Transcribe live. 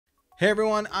Hey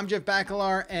everyone, I'm Jeff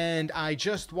Bakalar, and I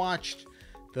just watched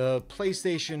the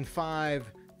PlayStation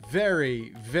 5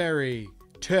 very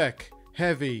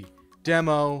tech-heavy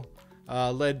demo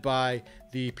led by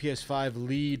the PS5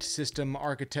 lead system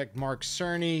architect Mark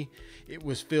Cerny. It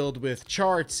was filled with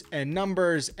charts and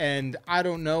numbers, and I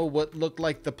don't know what looked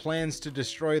like the plans to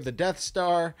destroy the Death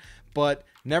Star, but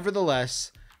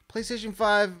nevertheless, PlayStation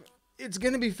 5, it's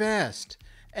gonna be fast.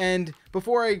 And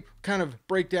before I kind of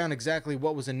break down exactly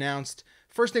what was announced,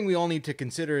 first thing we all need to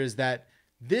consider is that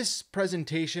this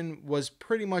presentation was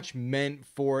pretty much meant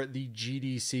for the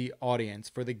GDC audience,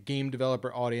 for the game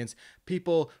developer audience,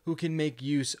 people who can make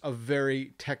use of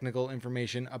very technical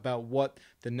information about what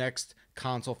the next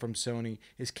console from Sony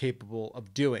is capable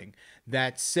of doing.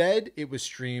 That said, it was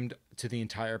streamed to the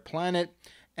entire planet,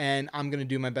 and I'm going to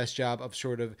do my best job of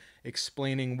sort of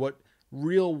explaining what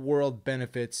real world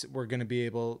benefits we're going to be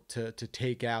able to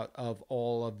take out of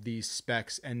all of these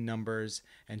specs and numbers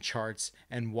and charts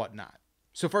and whatnot.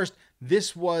 So first,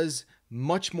 this was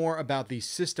much more about the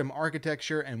system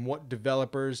architecture and what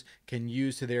developers can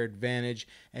use to their advantage,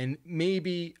 and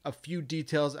maybe a few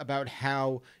details about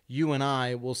how you and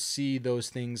I will see those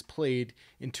things played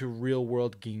into real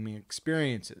world gaming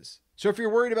experiences. So if you're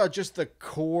worried about just the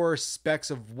core specs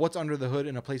of what's under the hood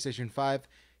in a PlayStation 5,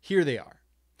 here they are.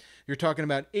 You're talking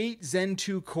about 8 Zen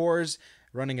 2 cores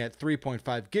running at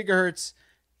 3.5 gigahertz.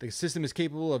 The system is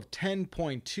capable of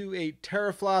 10.28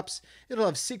 teraflops. It'll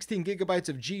have 16 gigabytes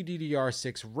of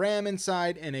GDDR6 RAM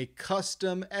inside and a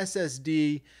custom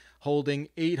SSD holding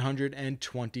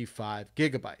 825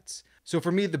 gigabytes. So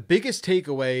for me, the biggest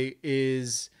takeaway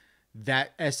is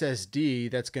that SSD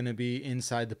that's going to be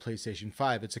inside the PlayStation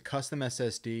 5. It's a custom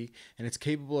SSD, and it's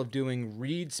capable of doing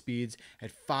read speeds at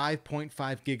 5.5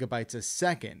 gigabytes a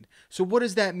second. So what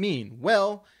does that mean?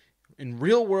 Well, in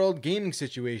real world gaming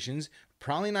situations,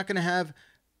 probably not going to have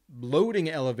loading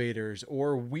elevators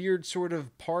or weird sort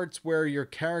of parts where your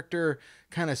character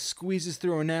kind of squeezes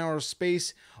through a narrow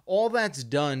space. All that's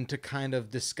done to kind of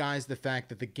disguise the fact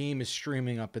that the game is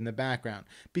streaming up in the background.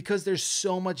 Because there's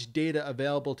so much data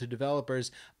available to developers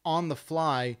on the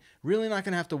fly, really not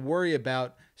going to have to worry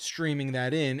about streaming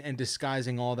that in and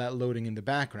disguising all that loading in the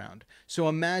background. So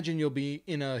imagine you'll be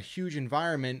in a huge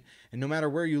environment, and no matter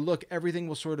where you look, everything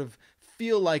will sort of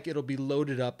feel like it'll be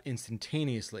loaded up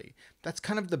instantaneously. That's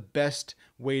kind of the best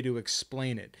way to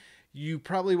explain it. You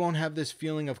probably won't have this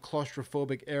feeling of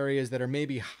claustrophobic areas that are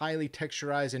maybe highly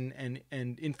texturized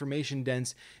and information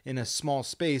dense in a small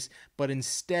space, but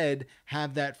instead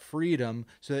have that freedom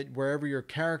so that wherever your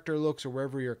character looks or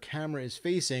wherever your camera is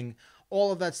facing,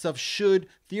 all of that stuff should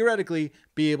theoretically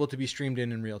be able to be streamed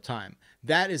in real time.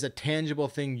 That is a tangible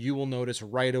thing you will notice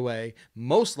right away,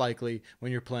 most likely when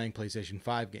you're playing PlayStation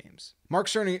 5 games. Mark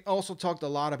Cerny also talked a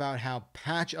lot about how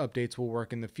patch updates will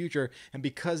work in the future, and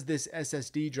because this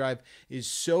SSD drive is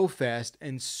so fast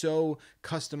and so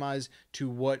customized to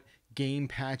what game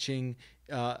patching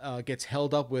gets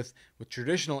held up with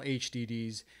traditional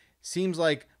HDDs, seems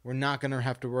like we're not going to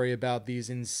have to worry about these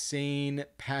insane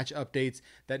patch updates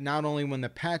that not only when the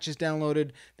patch is downloaded,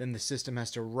 then the system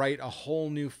has to write a whole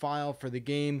new file for the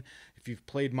game. If you've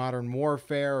played Modern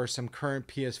Warfare or some current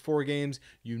PS4 games,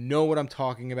 you know what I'm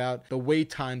talking about. The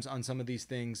wait times on some of these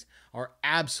things are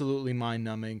absolutely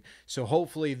mind-numbing. So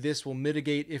hopefully this will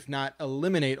mitigate, if not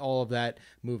eliminate, all of that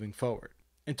moving forward.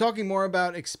 And talking more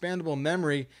about expandable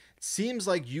memory, seems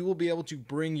like you will be able to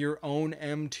bring your own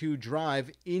M2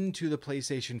 drive into the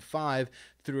PlayStation 5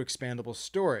 through expandable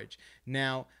storage.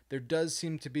 Now, there does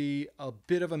seem to be a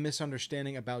bit of a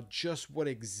misunderstanding about just what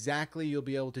exactly you'll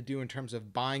be able to do in terms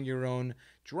of buying your own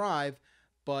drive,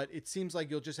 but it seems like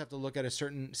you'll just have to look at a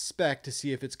certain spec to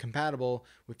see if it's compatible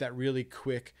with that really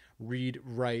quick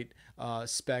read-write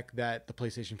spec that the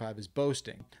PlayStation 5 is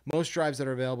boasting. Most drives that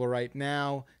are available right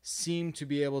now seem to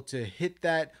be able to hit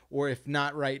that, or if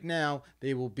not right now,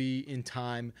 they will be in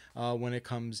time when it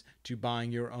comes to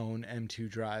buying your own M2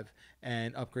 drive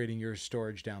and upgrading your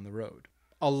storage down the road.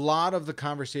 A lot of the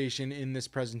conversation in this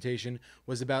presentation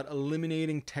was about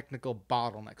eliminating technical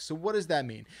bottlenecks. So what does that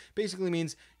mean? Basically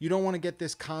means you don't want to get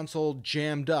this console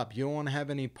jammed up. You don't want to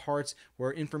have any parts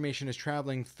where information is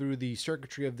traveling through the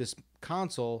circuitry of this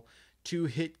console to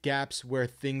hit gaps where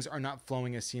things are not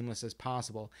flowing as seamless as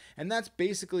possible. And that's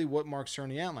basically what Mark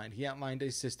Cerny outlined. He outlined a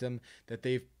system that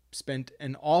they've spent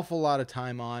an awful lot of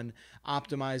time on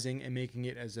optimizing and making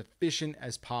it as efficient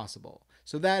as possible.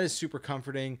 So that is super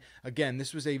comforting. Again,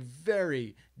 this was a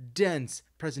very dense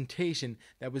presentation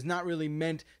that was not really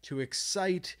meant to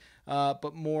excite,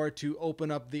 but more to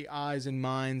open up the eyes and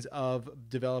minds of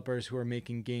developers who are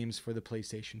making games for the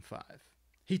PlayStation 5.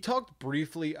 He talked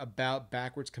briefly about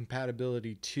backwards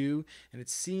compatibility too, and it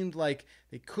seemed like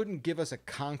they couldn't give us a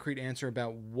concrete answer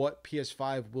about what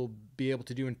PS5 will be able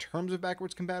to do in terms of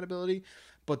backwards compatibility,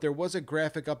 but there was a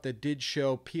graphic up that did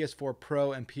show PS4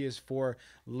 Pro and PS4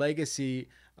 Legacy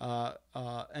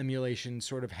emulation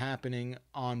sort of happening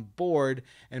on board,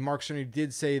 and Mark Cerny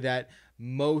did say that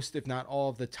most, if not all,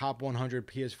 of the top 100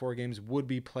 PS4 games would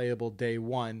be playable day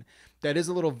one. That is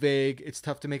a little vague. It's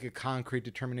tough to make a concrete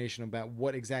determination about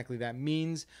what exactly that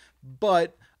means,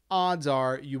 but odds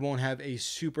are you won't have a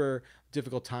super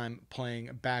difficult time playing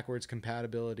backwards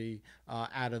compatibility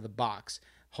out of the box.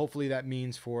 Hopefully that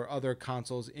means for other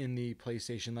consoles in the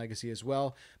PlayStation Legacy as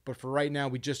well, but for right now,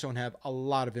 we just don't have a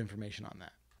lot of information on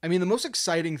that. I mean, the most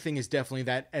exciting thing is definitely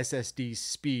that SSD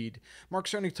speed. Mark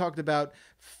Cerny talked about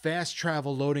fast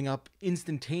travel loading up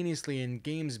instantaneously and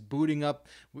games booting up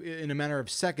in a matter of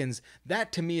seconds.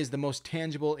 That, to me, is the most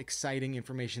tangible, exciting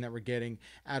information that we're getting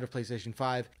out of PlayStation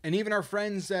 5. And even our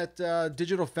friends at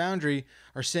Digital Foundry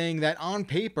are saying that on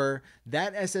paper,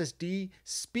 that SSD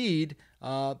speed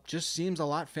just seems a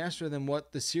lot faster than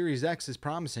what the Series X is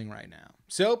promising right now.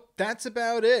 So that's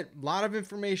about it. A lot of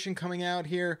information coming out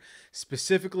here,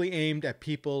 specifically aimed at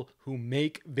people who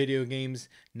make video games,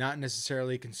 not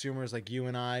necessarily consumers like you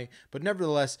and I, but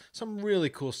nevertheless, some really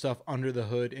cool stuff under the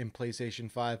hood in PlayStation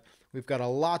 5. We've got a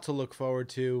lot to look forward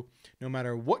to. No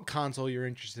matter what console you're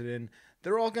interested in,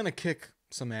 they're all going to kick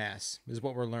some ass, is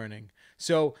what we're learning.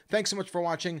 So thanks so much for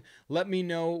watching. Let me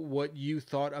know what you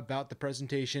thought about the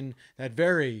presentation, that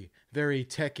very, very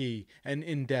techy and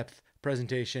in-depth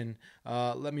presentation.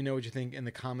 Let me know what you think in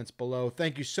the comments below.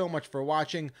 Thank you so much for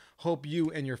watching. Hope you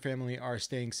and your family are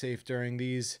staying safe during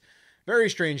these very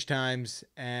strange times,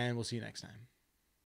 and we'll see you next time.